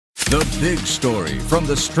The Big Story from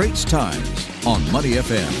the Straits Times on Money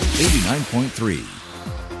FM 89.3.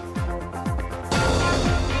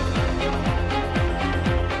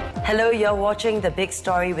 Hello, you're watching The Big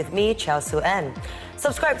Story with me, Chao Su An.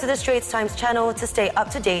 Subscribe to the Straits Times channel to stay up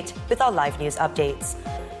to date with our live news updates.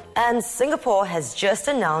 And Singapore has just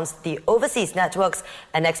announced the Overseas Networks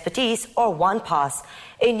and Expertise, or OnePass,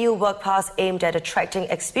 a new work pass aimed at attracting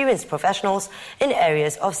experienced professionals in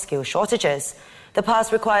areas of skill shortages. The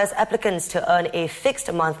pass requires applicants to earn a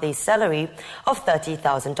fixed monthly salary of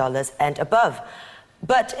 $30,000 and above.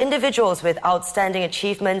 But individuals with outstanding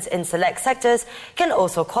achievements in select sectors can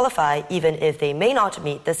also qualify even if they may not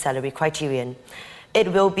meet the salary criterion.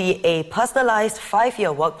 It will be a personalized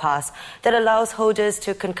 5-year work pass that allows holders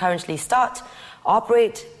to concurrently start,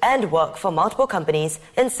 operate and work for multiple companies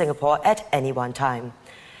in Singapore at any one time.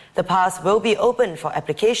 The pass will be open for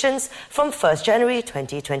applications from 1st January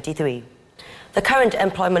 2023. The current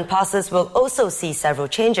employment passes will also see several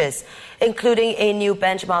changes, including a new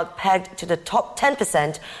benchmark pegged to the top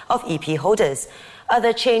 10% of EP holders.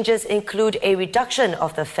 Other changes include a reduction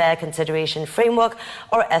of the Fair Consideration Framework,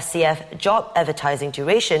 or FCF, job advertising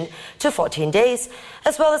duration to 14 days,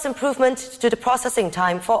 as well as improvement to the processing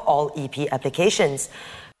time for all EP applications.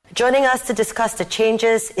 Joining us to discuss the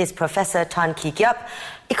changes is Professor Tan Kee Kiap,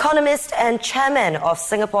 economist and chairman of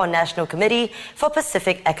Singapore National Committee for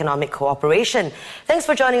Pacific Economic Cooperation. Thanks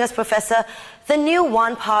for joining us, Professor. The new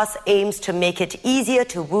OnePass aims to make it easier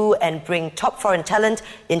to woo and bring top foreign talent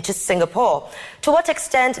into Singapore. To what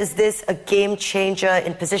extent is this a game changer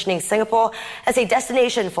in positioning Singapore as a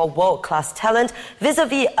destination for world-class talent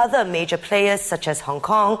vis-a-vis other major players such as Hong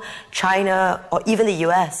Kong, China, or even the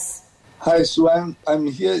US? Hi, Suan. I'm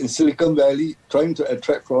here in Silicon Valley trying to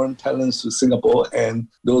attract foreign talents to Singapore, and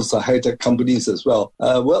those are high-tech companies as well.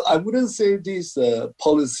 Well, I wouldn't say this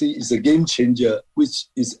policy is a game changer, which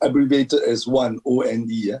is abbreviated as ONE.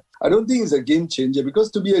 I don't think it's a game changer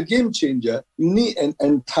because to be a game changer, you need an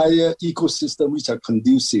entire ecosystem which are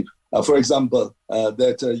conducive. For example,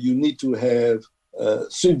 that you need to have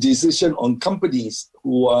swift decision on companies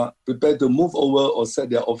who are prepared to move over or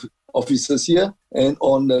set their offices here, and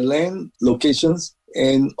on the land locations,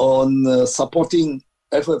 and on supporting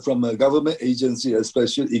effort from a government agency,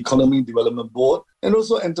 especially Economic Development Board, and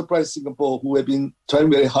also Enterprise Singapore, who have been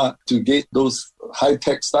trying very hard to get those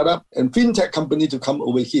high-tech startup and fintech company to come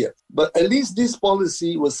over here. But at least this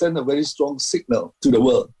policy will send a very strong signal to the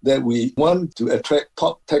world that we want to attract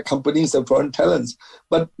top tech companies and foreign talents.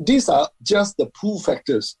 But these are just the pull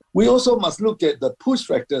factors. We also must look at the push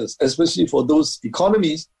factors, especially for those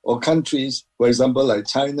economies or countries, for example, like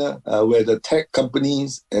China, where the tech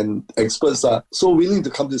companies and experts are so willing to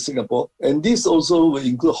come to Singapore. And this also will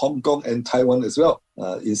include Hong Kong and Taiwan as well.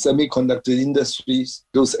 In semiconductor industries,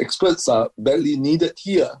 those experts are badly needed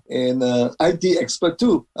here. And IT expert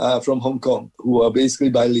too from Hong Kong, who are basically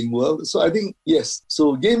bilingual. So I think, yes,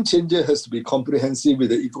 so game changer has to be comprehensive with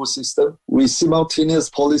the ecosystem, with simultaneous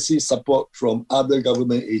policy support from other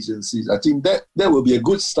government agencies. I think that will be a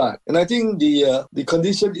good start. And I think the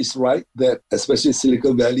condition is right that, especially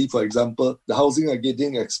Silicon Valley, for example, the housing are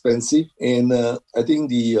getting expensive. And I think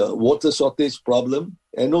the water shortage problem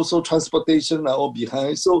and also transportation are all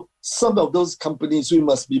behind. So some of those companies, we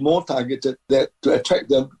must be more targeted that to attract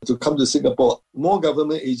them to come to Singapore. More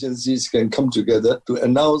government agencies can come together to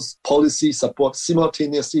announce policy support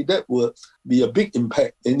simultaneously. That will be a big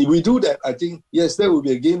impact. And if we do that, I think, yes, that will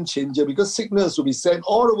be a game changer because signals will be sent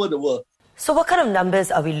all over the world. So what kind of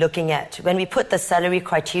numbers are we looking at? When we put the salary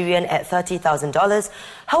criterion at $30,000,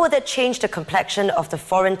 how would that change the complexion of the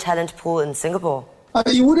foreign talent pool in Singapore?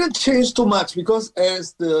 It wouldn't change too much because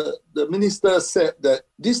as the minister said that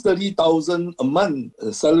this 30,000 a month,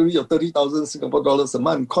 salary of 30,000 Singapore dollars a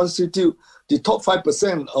month constitute the top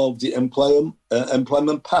 5% of the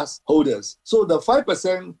employment pass holders. So the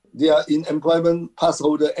 5%, they are in employment pass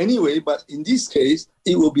holder anyway, but in this case,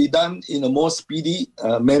 it will be done in a more speedy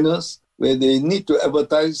manners, where they need to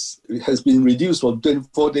advertise. It has been reduced from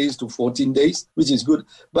 24 days to 14 days, which is good.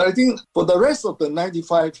 But I think for the rest of the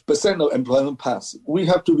 95% of employment pass, we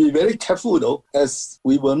have to be very careful though, as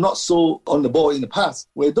we were not so on the ball in the past.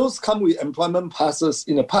 Where those come with employment passes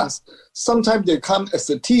in the past, sometimes they come as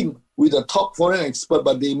a team with a top foreign expert,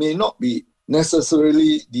 but they may not be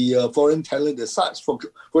necessarily the foreign talent as such. For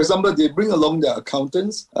example, they bring along their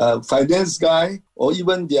accountants, finance guy, or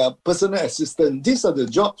even their personal assistant. These are the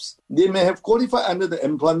jobs. They may have qualified under the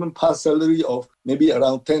employment pass salary of maybe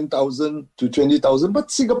around 10,000 to 20,000. But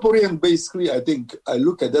Singaporean, basically, I think, I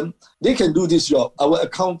look at them, they can do this job. Our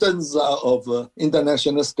accountants are of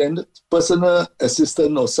international standard. Personal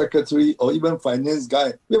assistant or secretary or even finance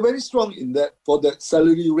guy, we're very strong in that for that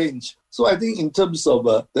salary range. So I think in terms of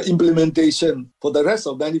the implementation for the rest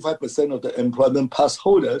of 95% of the employment pass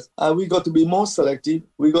holders, we got to be more selective.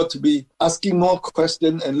 We got to be asking more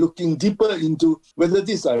questions and looking deeper into whether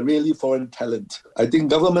these are really foreign talent. I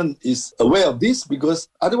think government is aware of this because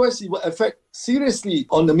otherwise it will affect seriously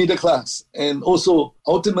on the middle class, and also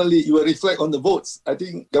ultimately it will reflect on the votes. I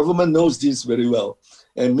think government knows this very well,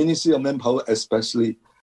 and Ministry of Manpower especially.